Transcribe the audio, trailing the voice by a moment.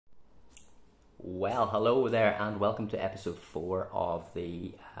Well, hello there and welcome to episode 4 of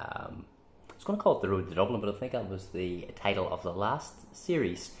the, I was going to call it The Road to Dublin, but I think that was the title of the last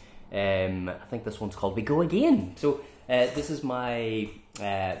series. I think this one's called We Go Again. So this is my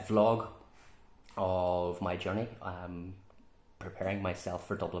vlog of my journey, preparing myself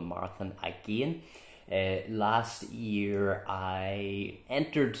for Dublin Marathon again. Last year I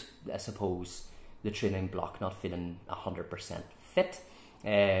entered, I suppose, the training block not feeling 100% fit.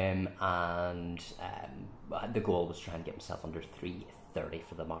 The goal was trying to get myself under 3:30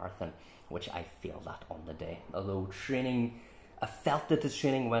 for the marathon, which I failed at on the day. Although I felt that the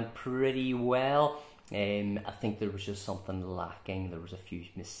training went pretty well. I think there was just something lacking. There was a few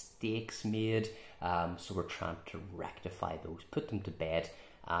mistakes made, so we're trying to rectify those, put them to bed,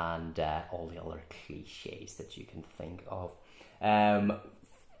 and all the other cliches that you can think of.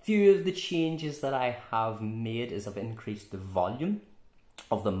 Few of the changes that I have made is I've increased the volume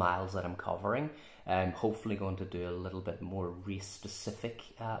of the miles that I'm covering. Hopefully going to do a little bit more race specific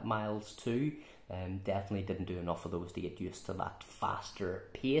miles too. Definitely didn't do enough of those to get used to that faster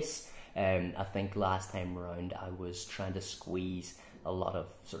pace. I think last time around I was trying to squeeze a lot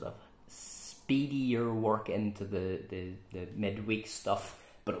of sort of speedier work into the midweek stuff,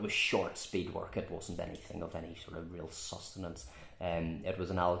 but it was short speed work. It wasn't anything of any sort of real sustenance. It was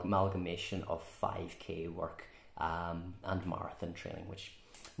an amalgamation of 5k work and marathon training, which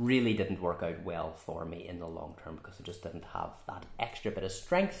really didn't work out well for me in the long term because I just didn't have that extra bit of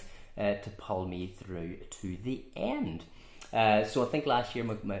strength to pull me through to the end. So I think last year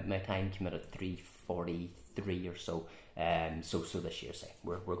my time came out at 3:43 or so. So this year,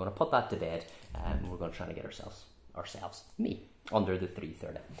 we're going to put that to bed and we're going to try to get ourselves under the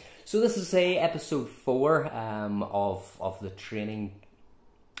 3:30. So this is episode 4 of the training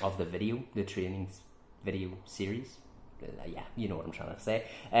of the training video series. Yeah, you know what I'm trying to say.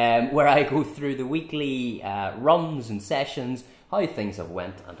 Where I go through the weekly runs and sessions, how things have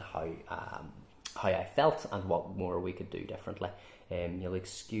went and how I felt and what more we could do differently. You'll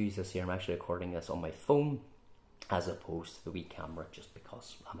excuse this here, I'm actually recording this on my phone as opposed to the wee camera just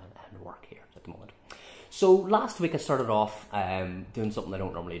because I'm in work here at the moment. So last week I started off doing something I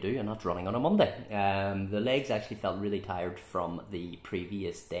don't normally do, and that's running on a Monday. The legs actually felt really tired from the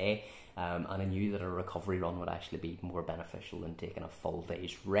previous day, and I knew that a recovery run would actually be more beneficial than taking a full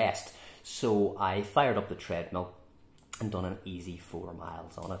day's rest. So I fired up the treadmill and done an easy 4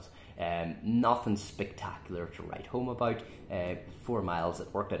 miles on it. Nothing spectacular to write home about. 4 miles,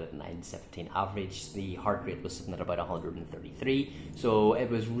 it worked out at 9:17 average. The heart rate was sitting at about 133, so it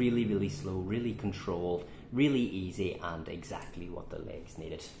was really, really slow, really controlled, really easy, and exactly what the legs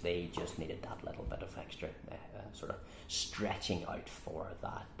needed. They just needed that little bit of extra sort of stretching out for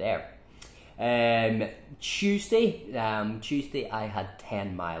that there. Tuesday I had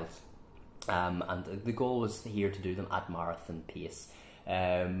 10 miles. And the goal was here to do them at marathon pace.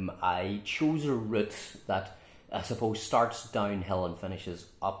 I chose a route that I suppose starts downhill and finishes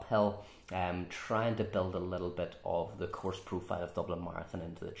uphill, trying to build a little bit of the course profile of Dublin Marathon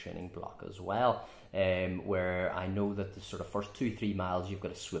into the training block as well, where I know that the sort of first 2-3 miles you've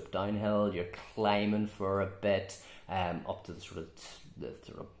got to swoop downhill, you're climbing for a bit, up to the sort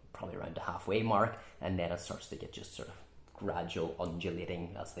of probably around the halfway mark, and then it starts to get just sort of gradual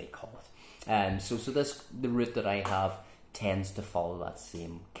undulating, as they call it. So the route that I have tends to follow that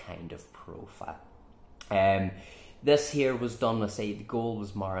same kind of profile. This here was done, let's say the goal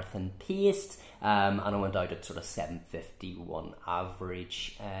was marathon paced, and I went out at sort of 7:51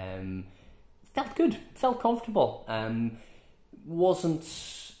 average. Felt good, felt comfortable. It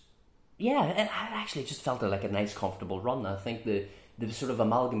actually just felt like a nice comfortable run. I think the sort of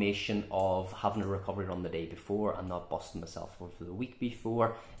amalgamation of having a recovery run the day before and not busting myself over the week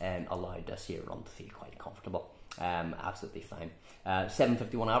before allowed this here run to feel quite comfortable. Absolutely fine.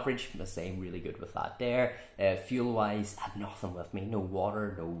 7:51 average, let's say, really good with that there. Fuel wise, had nothing with me, no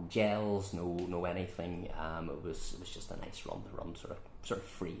water, no gels, no anything. It was just a nice run. The run sort of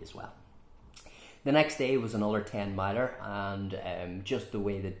free as well. The next day was another 10 miler, and just the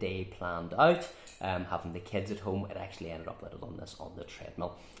way the day planned out, having the kids at home, it actually ended up that I done this on the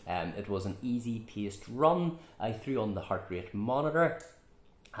treadmill. It was an easy paced run. I threw on the heart rate monitor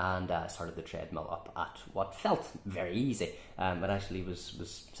and started the treadmill up at what felt very easy. It actually was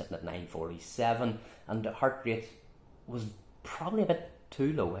sitting at 9:47, and the heart rate was probably a bit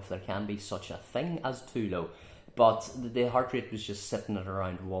too low, if there can be such a thing as too low. But the heart rate was just sitting at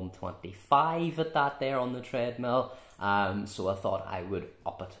around 125 at that there on the treadmill. So I thought I would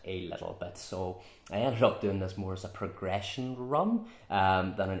up it a little bit. So I ended up doing this more as a progression run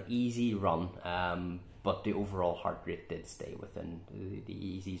than an easy run. but the overall heart rate did stay within the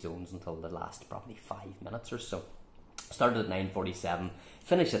easy zones until the last probably 5 minutes or so. Started at 9:47,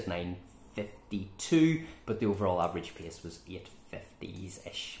 finished at 9:52, but the overall average pace was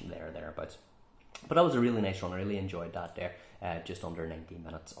 8:50s-ish, thereabouts. But that was a really nice run. I really enjoyed that there. Just under 90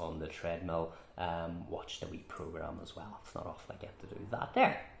 minutes on the treadmill. Watched a wee programme as well. It's not often I get to do that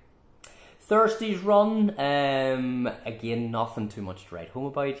there. Thursday's run, again, nothing too much to write home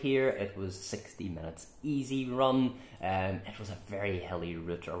about here. It was 60 minutes easy run. It was a very hilly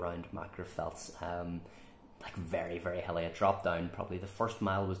route around Macrofelts. Like very, very hilly. I dropped down. Probably the first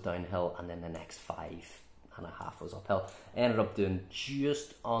mile was downhill, and then the next 5.5 was uphill. I ended up doing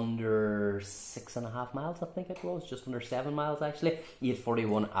just under 6.5 miles, I think it was. Just under 7 miles, actually.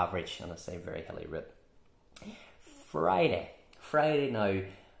 8:41 average, and I say very hilly route. Friday now,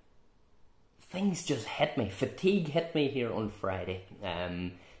 things just hit me. Fatigue hit me here on Friday.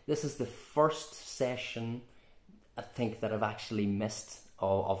 This is the first session, I think, that I've actually missed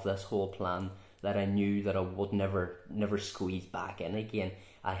of this whole plan, that I knew that I would never squeeze back in again.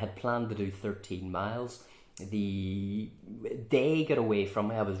 I had planned to do 13 miles. The day got away from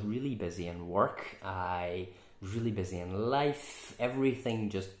me. I was really busy in work. I was really busy in life.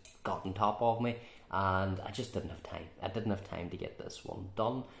 Everything just got on top of me, and I just didn't have time. I didn't have time to get this one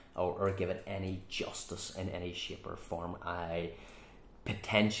done or give it any justice in any shape or form. I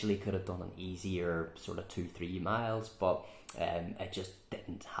potentially could have done an easier sort of 2-3 miles, but I just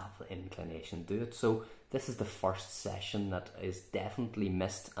didn't have the inclination to do it. So this is the first session that is definitely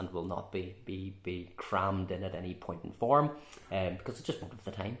missed and will not be crammed in at any point in form, because I just won't have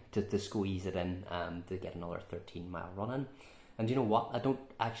the time to squeeze it in to get another 13-mile run in. And you know what? I don't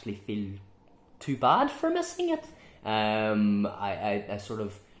actually feel too bad for missing it. I sort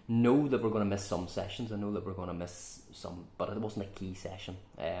of know that we're going to miss some sessions. I know that we're going to miss some, but it wasn't a key session.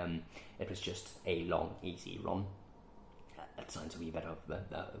 It was just a long, easy run. It sounds a wee bit of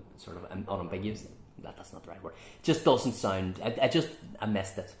sort of unambiguous. That's not the right word. It just doesn't sound. I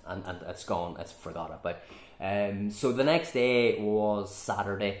missed it, and it's gone. It's forgot about. So the next day was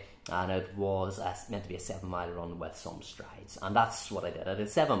Saturday, and it was meant to be a 7-mile run with some strides, and that's what I did. I did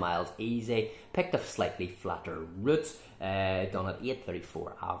 7 miles easy, picked a slightly flatter route, done at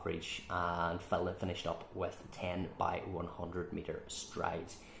 8:34 average, and finished up with 10 by 100 meter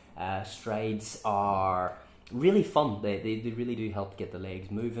strides. Strides are really fun. They really do help get the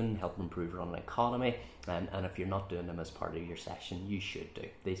legs moving, help improve running economy, and if you're not doing them as part of your session, you should do.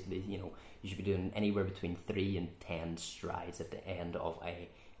 You should be doing anywhere between 3 and 10 strides at the end of a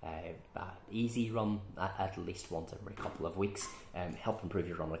easy run at least once every couple of weeks. Help improve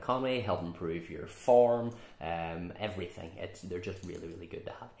your run economy, help improve your form, everything. They're just really, really good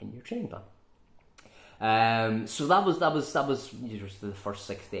to have in your training plan. So that was the first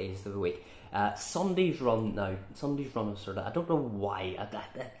 6 days of the week. Sunday's run is sort of, I don't know why,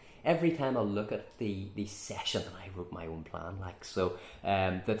 every time I look at the session, and I wrote my own plan,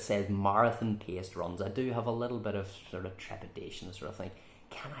 that says marathon paced runs, I do have a little bit of sort of trepidation, sort of think,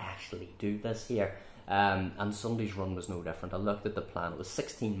 can I actually do this here? And Sunday's run was no different. I looked at the plan. It was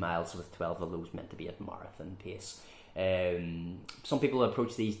 16 miles with 12 of those meant to be at marathon pace. Some people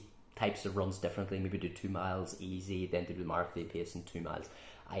approach these types of runs differently, maybe do 2 miles easy, then do the marathon pace in 2 miles.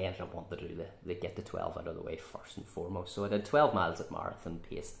 I ended up wanting to do get the 12 out of the way first and foremost. So I did 12 miles at marathon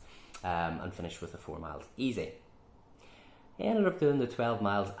pace, and finished with the 4 miles easy. I ended up doing the 12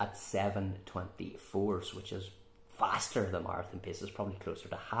 miles at 7:24, which is faster than marathon pace. It's probably closer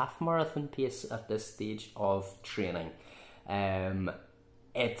to half marathon pace at this stage of training.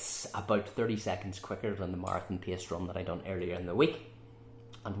 It's about 30 seconds quicker than the marathon pace run that I done earlier in the week.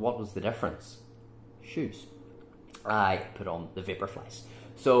 And what was the difference? Shoes. I put on the Vaporflies.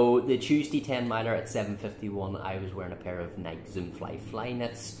 So the Tuesday 10 miler at 7:51, I was wearing a pair of Nike Zoomfly fly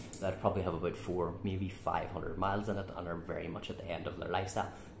knits that probably have about 400, maybe 500 miles in it, and are very much at the end of their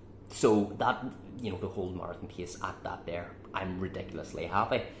lifestyle. So that, to hold marathon pace at that there, I'm ridiculously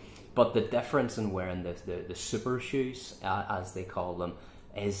happy. But the difference in wearing the super shoes, as they call them,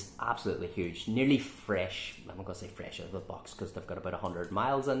 is absolutely huge. Nearly fresh. I'm not going to say fresh out of the box because they've got about 100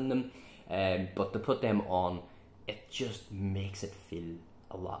 miles in them. But to put them on, it just makes it feel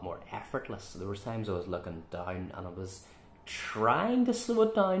a lot more effortless. There was times I was looking down and I was trying to slow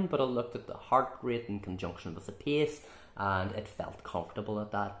it down, but I looked at the heart rate in conjunction with the pace, and it felt comfortable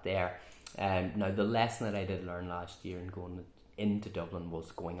at that there. Now the lesson that I did learn last year in going into Dublin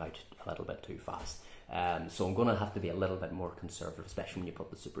was going out a little bit too fast. So I'm going to have to be a little bit more conservative, especially when you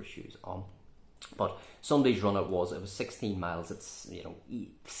put the super shoes on. But Sunday's run it was 16 miles. It's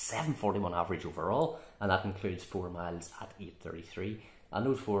 7:41 average overall, and that includes 4 miles at 8:33. And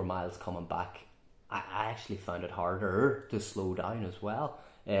those 4 miles coming back, I actually found it harder to slow down as well,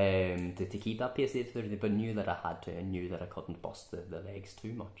 to keep that pace 8:30, but knew that I had to, and knew that I couldn't bust the legs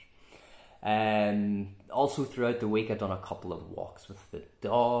too much. Also throughout the week I've done a couple of walks with the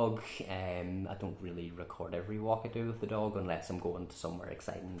dog. I don't really record every walk I do with the dog unless I'm going to somewhere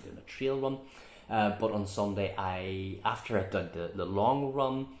exciting and doing a trail run. But on Sunday, after I did the long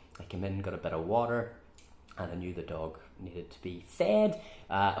run, I came in, got a bit of water, and I knew the dog needed to be fed.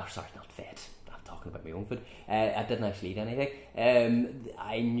 Sorry, not fed. I'm talking about my own food. I didn't actually eat anything.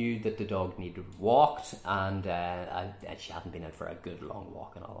 I knew that the dog needed walked, and she hadn't been out for a good long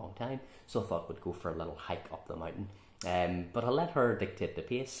walk in a long time, so I thought we'd go for a little hike up the mountain. But I let her dictate the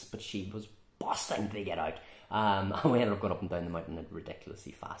pace, but she was busting to get out. And we ended up going up and down the mountain at a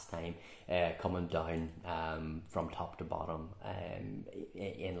ridiculously fast time, coming down from top to bottom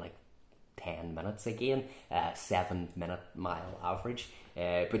in like 10 minutes again, 7-minute mile average.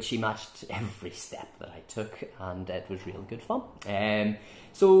 But she matched every step that I took, and it was real good fun.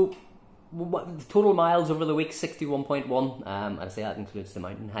 So total miles over the week, 61.1. And I say that includes the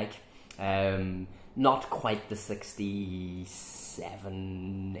mountain hike. Not quite the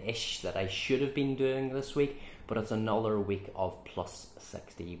 67-ish that I should have been doing this week, but it's another week of plus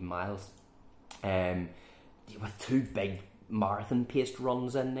 60 miles. With 2 big marathon paced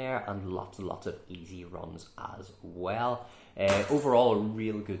runs in there and lots and lots of easy runs as well. Overall, a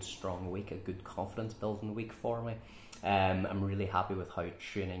real good strong week, a good confidence building week for me. I'm really happy with how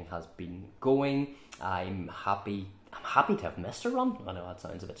training has been going. I'm happy to have missed a run. I know that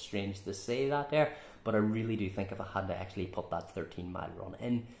sounds a bit strange to say that there, but I really do think if I had to actually put that 13-mile run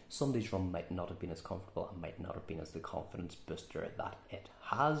in, Sunday's run might not have been as comfortable and might not have been as the confidence booster that it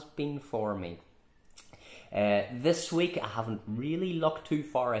has been for me. This week I haven't really looked too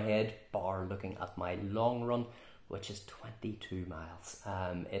far ahead, bar looking at my long run, which is 22 miles.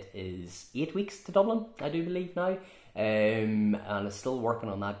 It is 8 weeks to Dublin, I do believe now, and I'm still working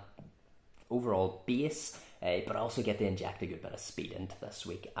on that overall base, but I also get to inject a good bit of speed into this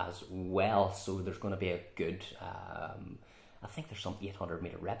week as well, so there's going to be a good, I think there's some 800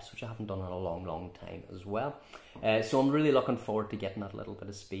 metre reps, which I haven't done in a long time as well. So I'm really looking forward to getting that little bit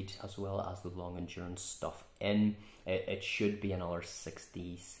of speed as well as the long endurance stuff in. It should be another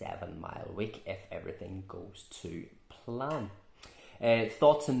 67-mile week if everything goes to plan.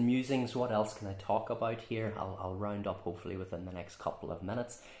 Thoughts and musings, what else can I talk about here? I'll round up hopefully within the next couple of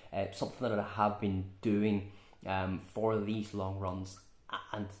minutes. Something that I have been doing for these long runs,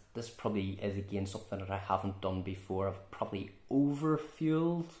 and this probably is again something that I haven't done before. I've probably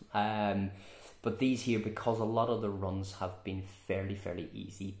overfueled, but these here, because a lot of the runs have been fairly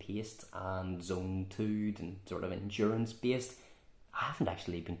easy paced and zone 2'd and sort of endurance based, I haven't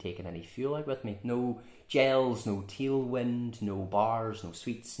actually been taking any fuel out with me. No gels, no tailwind, no bars, no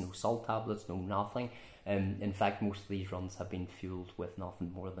sweets, no salt tablets, no nothing. In fact, most of these runs have been fueled with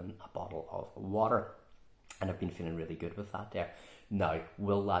nothing more than a bottle of water, and I've been feeling really good with that there. Now,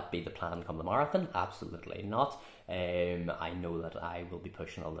 will that be the plan come the marathon? Absolutely not. I know that I will be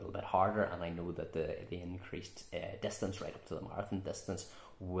pushing a little bit harder, and I know that the increased distance right up to the marathon distance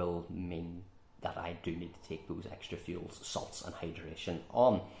will mean that I do need to take those extra fuels, salts and hydration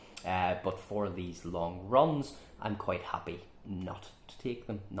on. But for these long runs, I'm quite happy not to take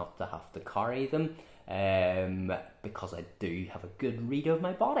them, not to have to carry them, because I do have a good read of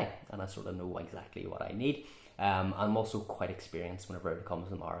my body and I sort of know exactly what I need. I'm also quite experienced whenever it comes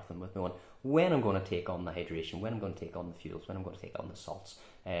to the marathon with knowing when I'm going to take on the hydration, when I'm going to take on the fuels, when I'm going to take on the salts,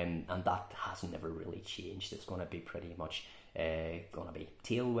 and that has never really changed. It's going to be pretty much going to be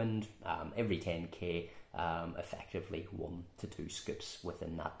tailwind every 10k, effectively 1 to 2 scoops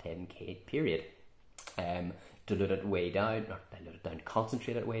within that 10k period. Dilute it way down, or dilute it down,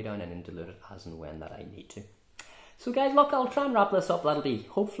 concentrate it way down, and then dilute it as and when that I need to. So guys, look, I'll try and wrap this up. That'll be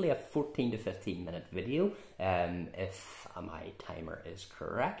hopefully a 14 to 15 minute video, if my timer is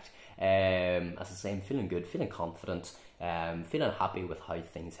correct. As I say, I'm feeling good, feeling confident, feeling happy with how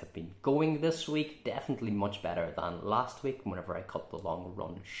things have been going this week. Definitely much better than last week whenever I cut the long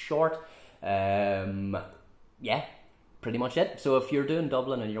run short. Yeah, pretty much it. So if you're doing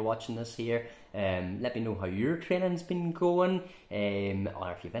Dublin and you're watching this here, let me know how your training's been going,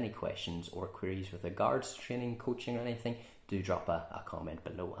 or if you have any questions or queries with regards to training, coaching or anything, do drop a comment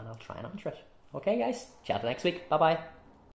below and I'll try and answer it. Okay guys, chat next week, bye bye.